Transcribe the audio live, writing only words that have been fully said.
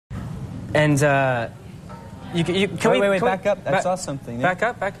And wait, back up. I saw something. Back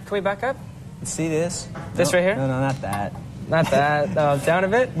up. Can we back up? You see this? This right here? No, not that. Not that. Down a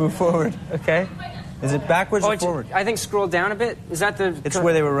bit. Move forward. Okay. Is it backwards or forward? I think scroll down a bit. Is that the? It's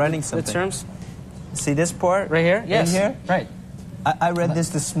where they were writing something. The terms. See this part? Right here. Yes. In here. Right. I read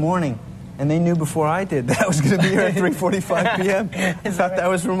this morning, and they knew before I did that I was going to be here at 3:45 p.m. I thought that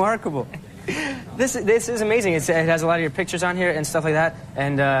was remarkable. This is amazing. It has a lot of your pictures on here and stuff like that.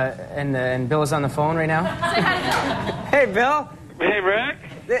 And Bill is on the phone right now. Hey, Bill. Hey,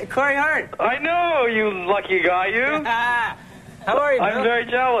 Rick. Corey Hart. I know, you lucky guy, you. How are you, Bill? I'm very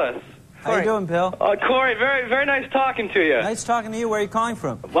jealous. How you doing, Bill? Corey, very, very nice talking to you. Nice talking to you. Where are you calling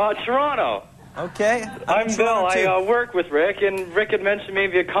from? Toronto. Okay. I'm Bill. I work with Rick, and Rick had mentioned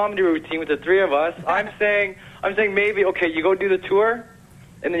maybe a comedy routine with the three of us. I'm saying maybe, okay, you go do the tour,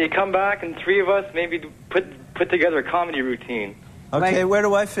 and then you come back, and three of us maybe put together a comedy routine. Okay, where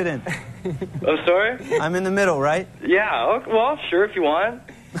do I fit in? I'm sorry? I'm in the middle, right? Yeah, okay, well, sure, if you want.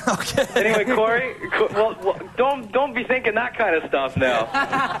 Okay. Anyway, Corey, well, don't be thinking that kind of stuff now.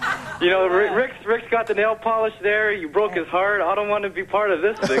 You know, Rick's got the nail polish there. You broke his heart. I don't want to be part of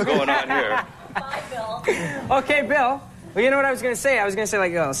this thing going on here. Bye, Bill. Okay, Bill. Well, you know what I was going to say? I was going to say,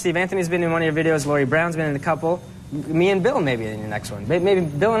 like, Steve Anthony's been in one of your videos. Laurie Brown's been in a couple. Me and Bill maybe in your next one. Maybe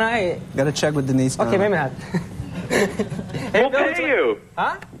Bill and I... Got to check with Denise now. Okay, maybe not. We'll pay you.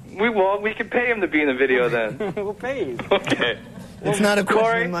 Huh? We can pay him to be in the video then. We'll pay you. Okay. It's not a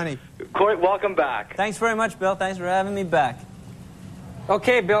question of money. Corey, welcome back. Thanks very much, Bill. Thanks for having me back.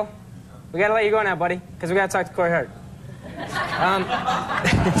 Okay, Bill. We got to let you go now, buddy, because we got to talk to Corey Hart.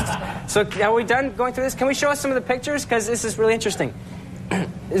 So are we done going through this? Can we show us some of the pictures? Because this is really interesting.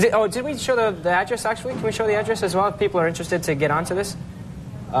 Did we show the address, actually? Can we show the address as well if people are interested to get onto this?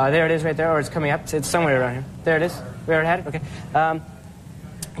 There it is right there, or it's coming up. It's somewhere around here. There it is. We already had it? Okay.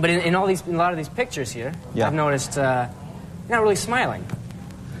 But in a lot of these pictures here, I've noticed you're not really smiling.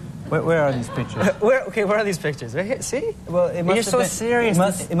 Where are these pictures? Where are these pictures? Right here. See? Well, You're so serious.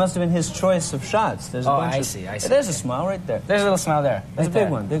 It must have been his choice of shots. There's a bunch I see. There's a smile right there. There's a little smile there. There's a big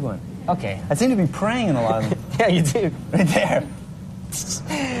one. Okay. I seem to be praying in a lot of them. Yeah, you do. Right there.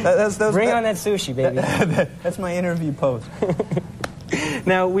 Bring on that sushi, baby. That's my interview pose.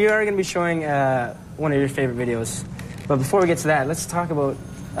 Now, we are going to be showing one of your favorite videos. But before we get to that, let's talk about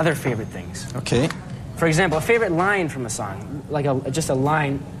other favorite things. Okay. For example, a favorite line from a song. Like just a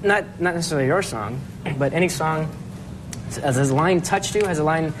line, not necessarily your song, but any song. Has a line touched you? Has a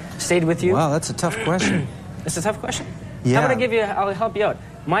line stayed with you? Wow, that's a tough question. It's a tough question? Yeah. How about I'll help you out.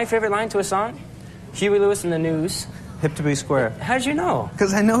 My favorite line to a song, Huey Lewis and the News. Hip to be square. How did you know?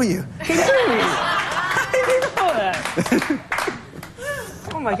 Because I know you. You know me. How did you know that?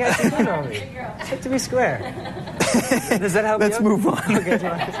 Oh my gosh, you do know me. Hip to be square. Does that help you? Let's move on. Okay,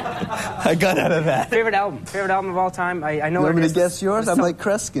 I got out of that. Favorite album of all time. I know. You want me to guess yours? I'm like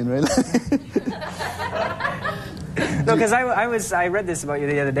Kreskin, right? No, because I read this about you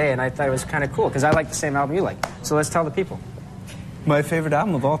the other day, and I thought it was kind of cool because I like the same album you like. So let's tell the people. My favorite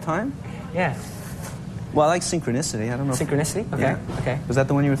album of all time? Yeah. Well, I like Synchronicity. I don't know. Synchronicity? Okay. Yeah. Okay. Was that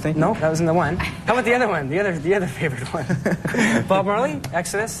the one you were thinking? No, that wasn't the one. How about the other one? The other favorite one. Bob Marley,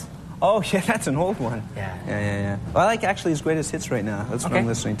 Exodus. Oh yeah, that's an old one. Yeah. Well, I like actually his greatest hits right now. That's what I'm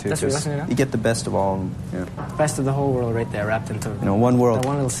listening to. That's what you're listening to now? You get the best of all of them. Yeah. Best of the whole world right there, wrapped into one world. That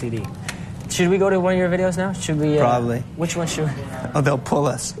one little CD. Should we go to one of your videos now? Should we? Probably. Which one should we? Oh, they'll pull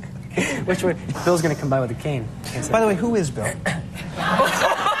us. Which one? Bill's going to come by with a cane. By the way, who is Bill?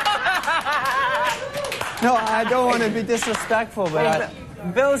 No, I don't want to be disrespectful, but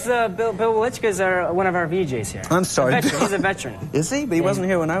Bill Wolichka's one of our VJs here. I'm sorry. He's a veteran. Is he? But he wasn't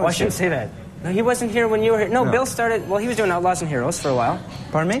here when I was here. I shouldn't say that. No, he wasn't here when you were here. No, Bill started, he was doing Outlaws and Heroes for a while.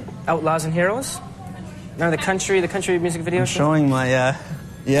 Pardon me? Outlaws and Heroes. Remember the country music video? I'm showing my,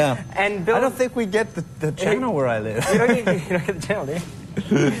 yeah. And Bill, I don't think we get the channel where I live. You don't get the channel, do you?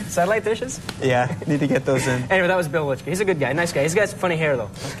 Satellite dishes? Yeah, need to get those in. Anyway, that was Bill Wolichka. He's a good guy, nice guy. He's got some funny hair, though.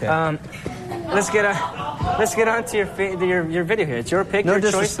 Okay. Let's get on to your video here. It's your pick, no your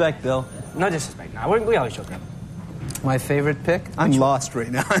disrespect, choice. Bill. No disrespect. No, we always joke around. My favorite pick? I'm lost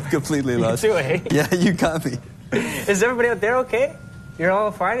right now. I'm completely lost. You too, eh? Yeah, you got me. Is everybody out there okay? You're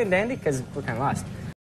all fine and dandy? Because we're kind of lost.